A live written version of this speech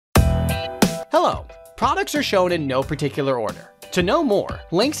Hello. Products are shown in no particular order. To know more,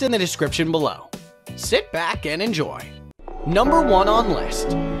 links in the description below. Sit back and enjoy. Number 1 on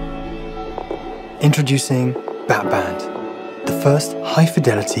list. Introducing BATBAND, the first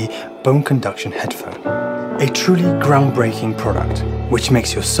high-fidelity bone conduction headphone. A truly groundbreaking product, which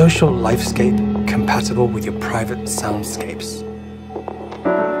makes your social lifescape compatible with your private soundscapes.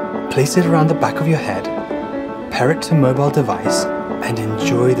 Place it around the back of your head, pair it to a mobile device, and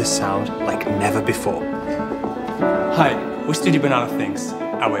enjoy the sound like never before. Hi, we're Studio Banana Things,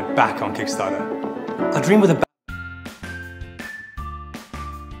 and we're back on Kickstarter. I dream with a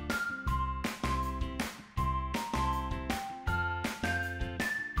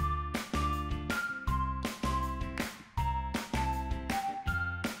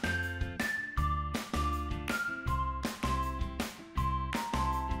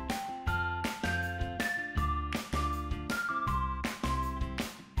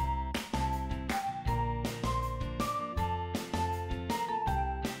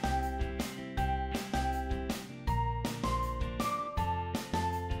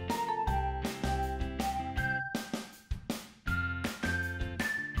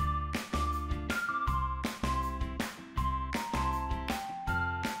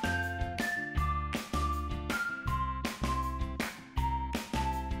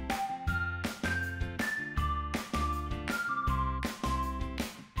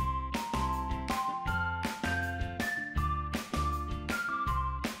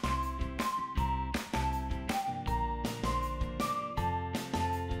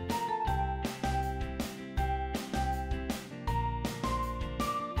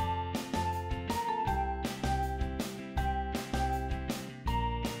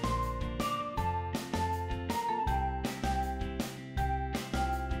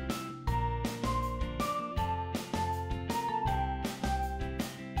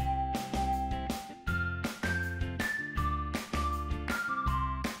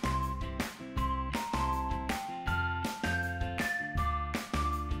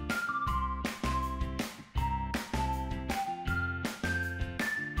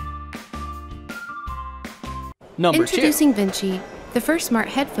Number 2. Introducing Vinci, the first smart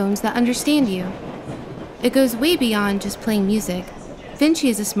headphones that understand you. It goes way beyond just playing music. Vinci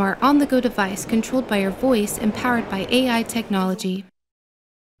is a smart on-the-go device controlled by your voice and powered by AI technology.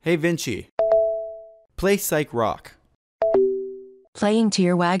 Hey Vinci, play Psych Rock. Playing To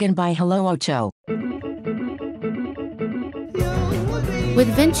Your Wagon by Hello Ocho. With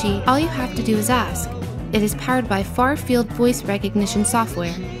Vinci, all you have to do is ask. It is powered by far-field voice recognition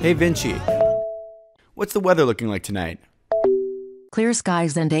software. Hey Vinci, what's the weather looking like tonight? Clear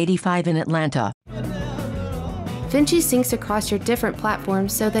skies and 85 in Atlanta. Vinci syncs across your different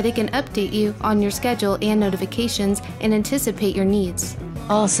platforms so that it can update you on your schedule and notifications and anticipate your needs.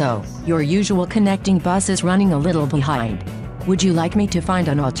 Also, your usual connecting bus is running a little behind. Would you like me to find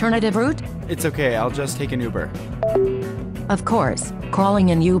an alternative route? It's okay, I'll just take an Uber. Of course, calling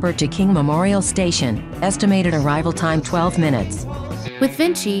an Uber to King Memorial Station, estimated arrival time 12 minutes. With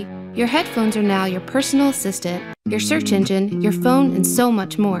Vinci, your headphones are now your personal assistant, your search engine, your phone, and so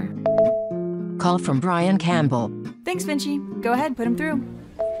much more. Call from Brian Campbell. Thanks, Vinci. Go ahead, put him through.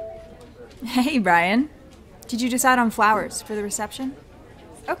 Hey, Brian. Did you decide on flowers for the reception?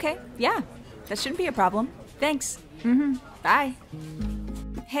 Okay, yeah. That shouldn't be a problem. Thanks. Bye.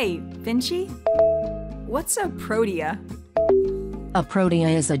 Hey, Vinci? What's a protea? A protea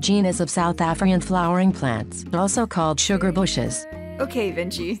is a genus of South African flowering plants, also called sugar bushes. Okay,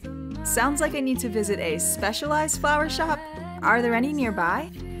 Vinci. Sounds like I need to visit a specialized flower shop. Are there any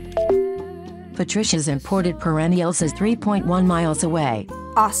nearby? Patricia's Imported Perennials is 3.1 miles away.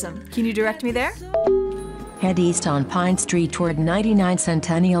 Awesome. Can you direct me there? Head east on Pine Street toward 99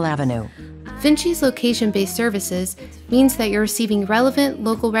 Centennial Avenue. Vinci's location-based services means that you're receiving relevant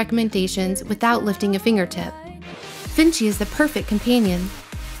local recommendations without lifting a fingertip. Vinci is the perfect companion.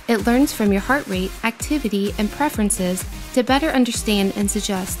 It learns from your heart rate, activity, and preferences to better understand and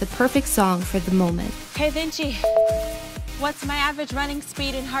suggest the perfect song for the moment. Hey Vinci, what's my average running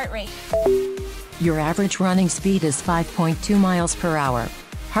speed and heart rate? Your average running speed is 5.2 miles per hour.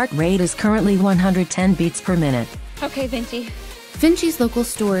 Heart rate is currently 110 beats per minute. Okay, Vinci. Vinci's local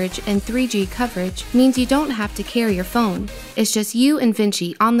storage and 3G coverage means you don't have to carry your phone. It's just you and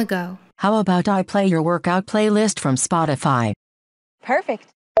Vinci on the go. How about I play your workout playlist from Spotify? Perfect.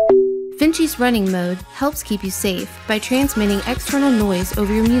 Vinci's running mode helps keep you safe by transmitting external noise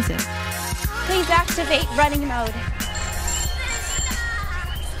over your music. Please activate running mode.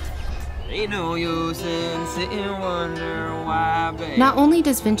 Ain't no use in sitting wonder why, babe. Not only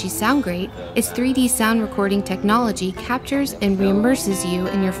does Vinci sound great, its 3D sound recording technology captures and reimmerses you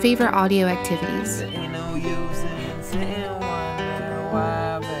in your favorite audio activities. Ain't no use in sitting wonder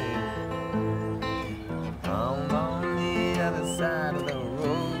why, babe. I'm on the other side of the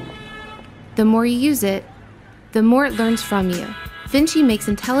road. The more you use it, the more it learns from you. Vinci makes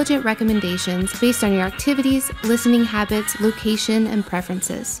intelligent recommendations based on your activities, listening habits, location, and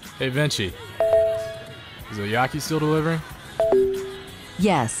preferences. Hey Vinci, is Oyaki still delivering?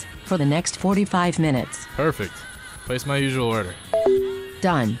 Yes, for the next 45 minutes. Perfect. Place my usual order.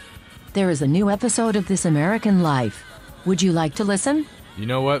 Done. There is a new episode of This American Life. Would you like to listen? You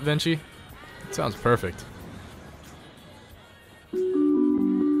know what, Vinci? It sounds perfect.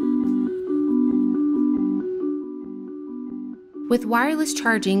 With wireless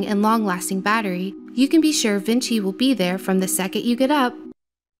charging and long-lasting battery, you can be sure Vinci will be there from the second you get up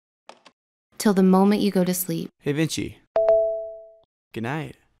till the moment you go to sleep. Hey Vinci. Good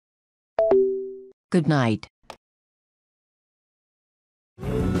night. Good night.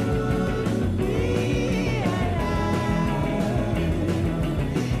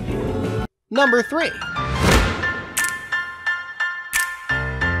 Number 3.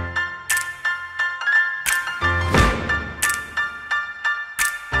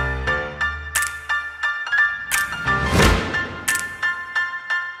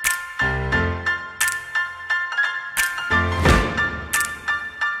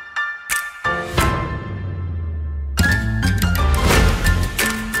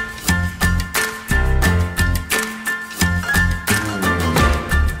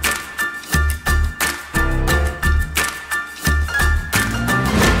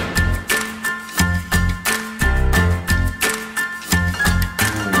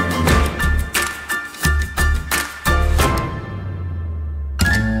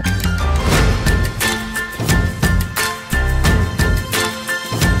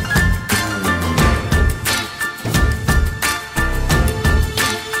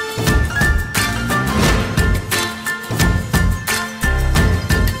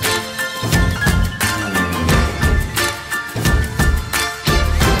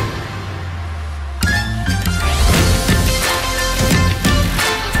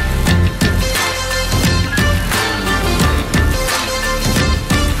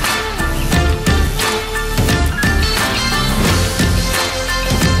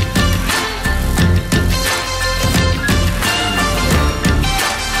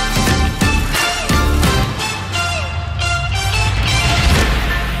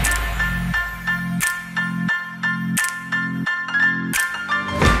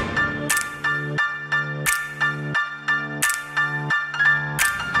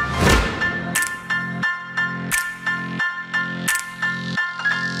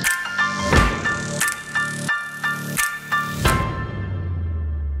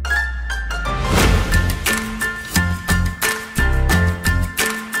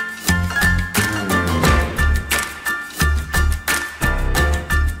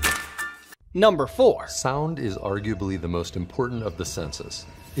 Number 4. Sound is arguably the most important of the senses.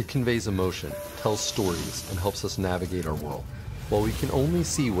 It conveys emotion, tells stories, and helps us navigate our world. While we can only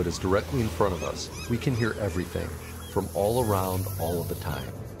see what is directly in front of us, we can hear everything, from all around, all of the time.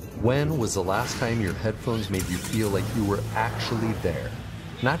 When was the last time your headphones made you feel like you were actually there?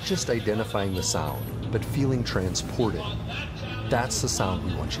 Not just identifying the sound, but feeling transported. That's the sound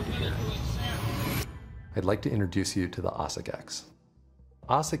we want you to hear. I'd like to introduce you to the OSSIC X.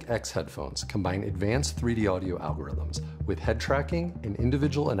 OSSIC X headphones combine advanced 3D audio algorithms with head tracking and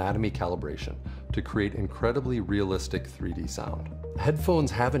individual anatomy calibration to create incredibly realistic 3D sound.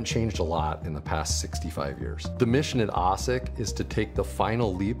 Headphones haven't changed a lot in the past 65 years. The mission at OSSIC is to take the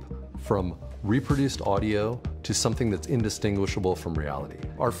final leap from reproduced audio to something that's indistinguishable from reality.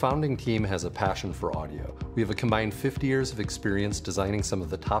 Our founding team has a passion for audio. We have a combined 50 years of experience designing some of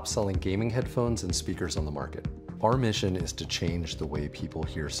the top-selling gaming headphones and speakers on the market. Our mission is to change the way people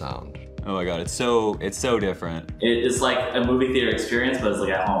hear sound. Oh my god, it's so different. It's like a movie theater experience, but it's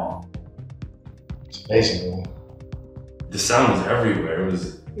like at home. It's amazing. The sound was everywhere.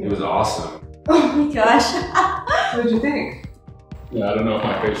 It was awesome. Oh my gosh. What did you think? Yeah, I don't know if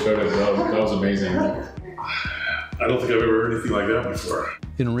my face showed it, but that was amazing. I don't think I've ever heard anything like that before.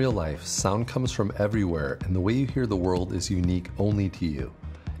 In real life, sound comes from everywhere, and the way you hear the world is unique only to you.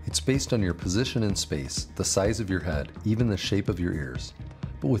 It's based on your position in space, the size of your head, even the shape of your ears.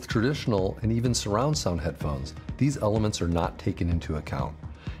 But with traditional and even surround sound headphones, these elements are not taken into account.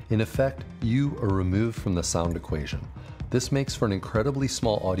 In effect, you are removed from the sound equation. This makes for an incredibly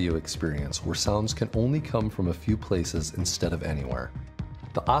small audio experience where sounds can only come from a few places instead of anywhere.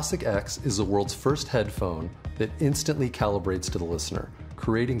 The OSSIC X is the world's first headphone that instantly calibrates to the listener,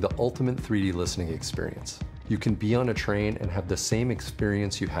 creating the ultimate 3D listening experience. You can be on a train and have the same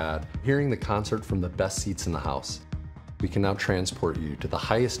experience you had hearing the concert from the best seats in the house. We can now transport you to the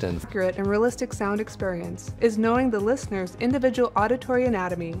highest end. Accurate and realistic sound experience is knowing the listener's individual auditory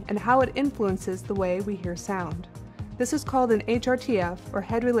anatomy and how it influences the way we hear sound. This is called an HRTF, or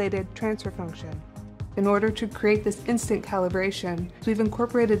head-related transfer function. In order to create this instant calibration, we've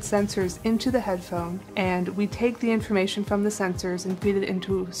incorporated sensors into the headphone, and we take the information from the sensors and feed it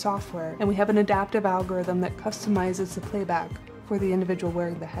into software, and we have an adaptive algorithm that customizes the playback for the individual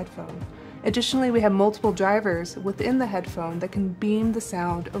wearing the headphone. Additionally, we have multiple drivers within the headphone that can beam the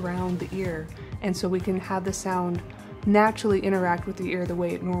sound around the ear, and so we can have the sound naturally interact with the ear the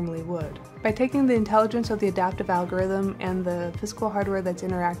way it normally would. By taking the intelligence of the adaptive algorithm and the physical hardware that's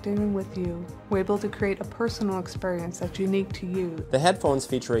interacting with you, we're able to create a personal experience that's unique to you. The headphones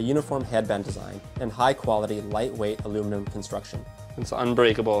feature a uniform headband design and high-quality, lightweight aluminum construction. It's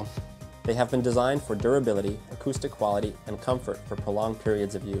unbreakable. They have been designed for durability, acoustic quality, and comfort for prolonged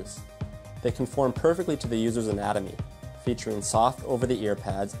periods of use. They conform perfectly to the user's anatomy, featuring soft over-the-ear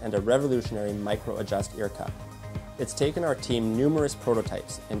pads and a revolutionary micro-adjust ear cup. It's taken our team numerous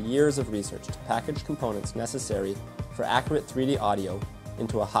prototypes and years of research to package components necessary for accurate 3D audio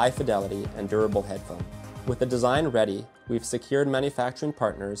into a high-fidelity and durable headphone. With the design ready, we've secured manufacturing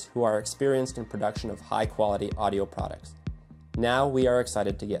partners who are experienced in production of high-quality audio products. Now we are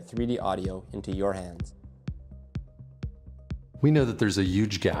excited to get 3D audio into your hands. We know that there's a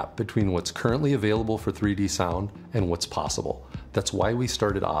huge gap between what's currently available for 3D sound and what's possible. That's why we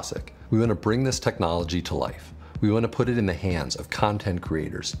started OSSIC. We want to bring this technology to life. We want to put it in the hands of content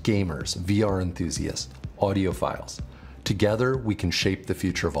creators, gamers, VR enthusiasts, audiophiles. Together, we can shape the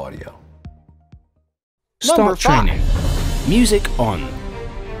future of audio. Start training. Music on.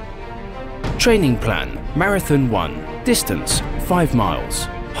 Training plan, Marathon 1. Distance, 5 miles.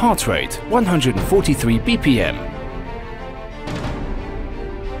 Heart rate, 143 BPM.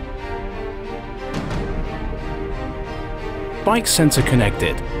 Bike sensor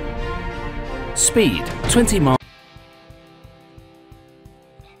connected. Speed, 20 miles.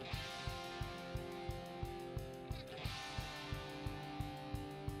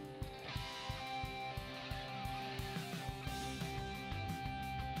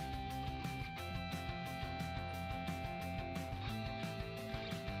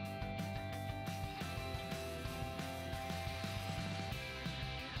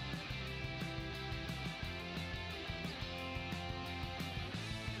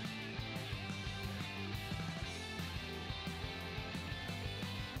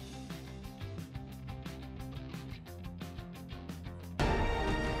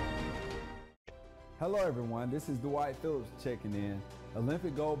 Hello everyone, this is Dwight Phillips checking in,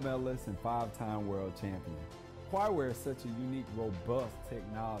 Olympic gold medalist and 5-time world champion. KUAI is such a unique, robust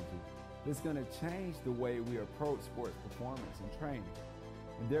technology that's going to change the way we approach sports performance and training.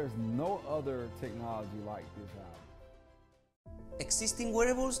 And there's no other technology like this out. Existing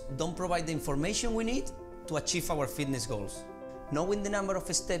wearables don't provide the information we need to achieve our fitness goals. Knowing the number of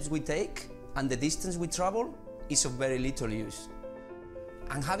steps we take and the distance we travel is of very little use.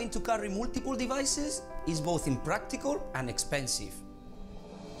 And having to carry multiple devices is both impractical and expensive.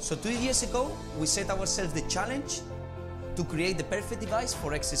 So 2 years ago, we set ourselves the challenge to create the perfect device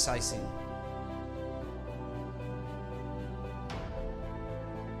for exercising.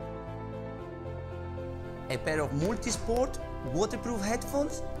 A pair of multi-sport, waterproof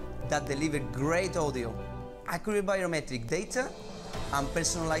headphones that deliver great audio, accurate biometric data, and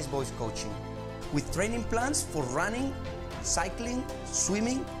personalized voice coaching, with training plans for running, cycling,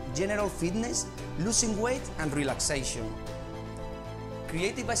 swimming, general fitness, losing weight, and relaxation.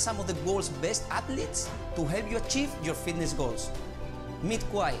 Created by some of the world's best athletes to help you achieve your fitness goals. Meet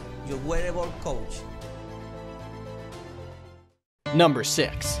KUAI, your wearable coach. Number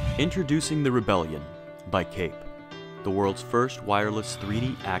 6. Introducing the Rebellion by Cape, the world's first wireless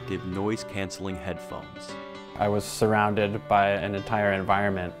 3D active noise-canceling headphones. I was surrounded by an entire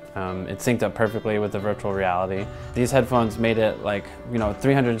environment. It synced up perfectly with the virtual reality. These headphones made it like,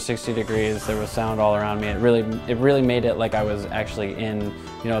 360 degrees. There was sound all around me. It really made it like I was actually in,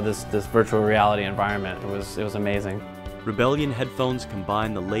 this virtual reality environment. It was amazing. Rebellion headphones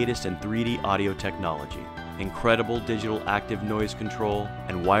combine the latest in 3D audio technology, incredible digital active noise control,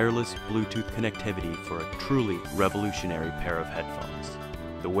 and wireless Bluetooth connectivity for a truly revolutionary pair of headphones.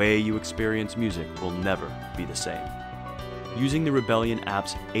 The way you experience music will never be the same. Using the Rebellion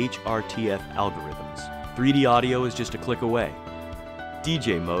app's HRTF algorithms, 3D audio is just a click away.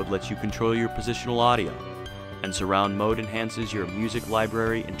 DJ mode lets you control your positional audio. and surround mode enhances your music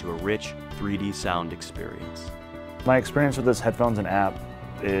library into a rich 3D sound experience. My experience with this headphones and app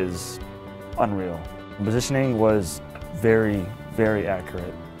is unreal. The positioning was very, very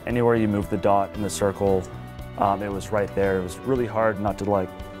accurate. Anywhere you move the dot in the circle, it was right there. It was really hard not to like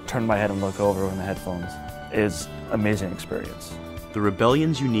turn my head and look over when the headphones. It's an amazing experience. The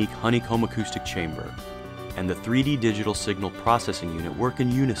Rebellion's unique honeycomb acoustic chamber and the 3D digital signal processing unit work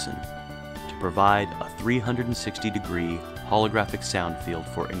in unison to provide a 360-degree holographic sound field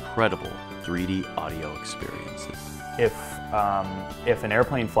for incredible 3D audio experiences. If an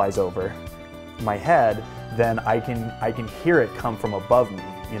airplane flies over my head, then I can hear it come from above me.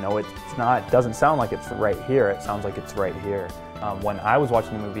 You know, it doesn't sound like it's right here. It sounds like it's right here. When I was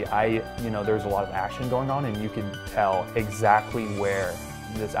watching the movie, there's a lot of action going on, and you could tell exactly where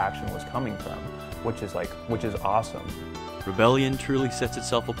this action was coming from, which is awesome. Rebellion truly sets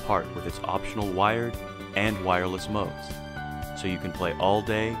itself apart with its optional wired and wireless modes, so you can play all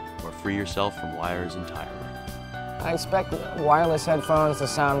day or free yourself from wires entirely. I expect wireless headphones to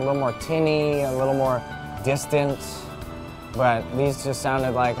sound a little more tinny, a little more distant, but these just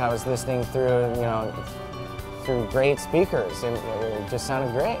sounded like I was listening through, through great speakers, and it just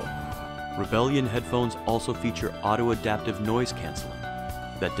sounded great. Rebellion headphones also feature auto-adaptive noise canceling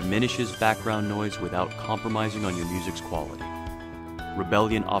that diminishes background noise without compromising on your music's quality.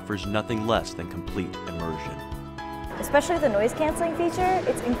 Rebellion offers nothing less than complete immersion. Especially the noise canceling feature,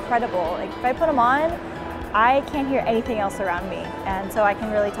 it's incredible. Like if I put them on, I can't hear anything else around me, and so I can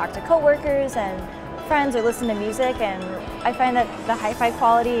really talk to coworkers and friends or listen to music, and I find that the hi-fi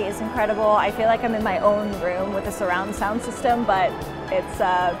quality is incredible. I feel like I'm in my own room with a surround sound system, but it's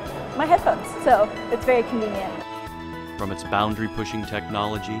my headphones, so it's very convenient. From its boundary-pushing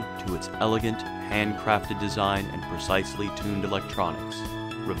technology to its elegant, handcrafted design and precisely tuned electronics,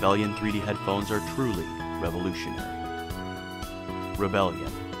 Rebellion 3D headphones are truly revolutionary.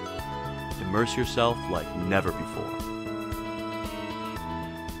 Rebellion. Immerse yourself like never before.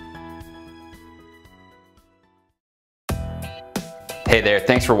 Hey there,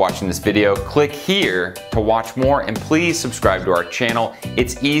 thanks for watching this video. Click here to watch more, and please subscribe to our channel.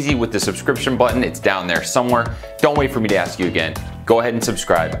 It's easy with the subscription button. It's down there somewhere. Don't wait for me to ask you again. Go ahead and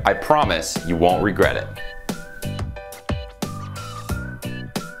subscribe. I promise you won't regret it.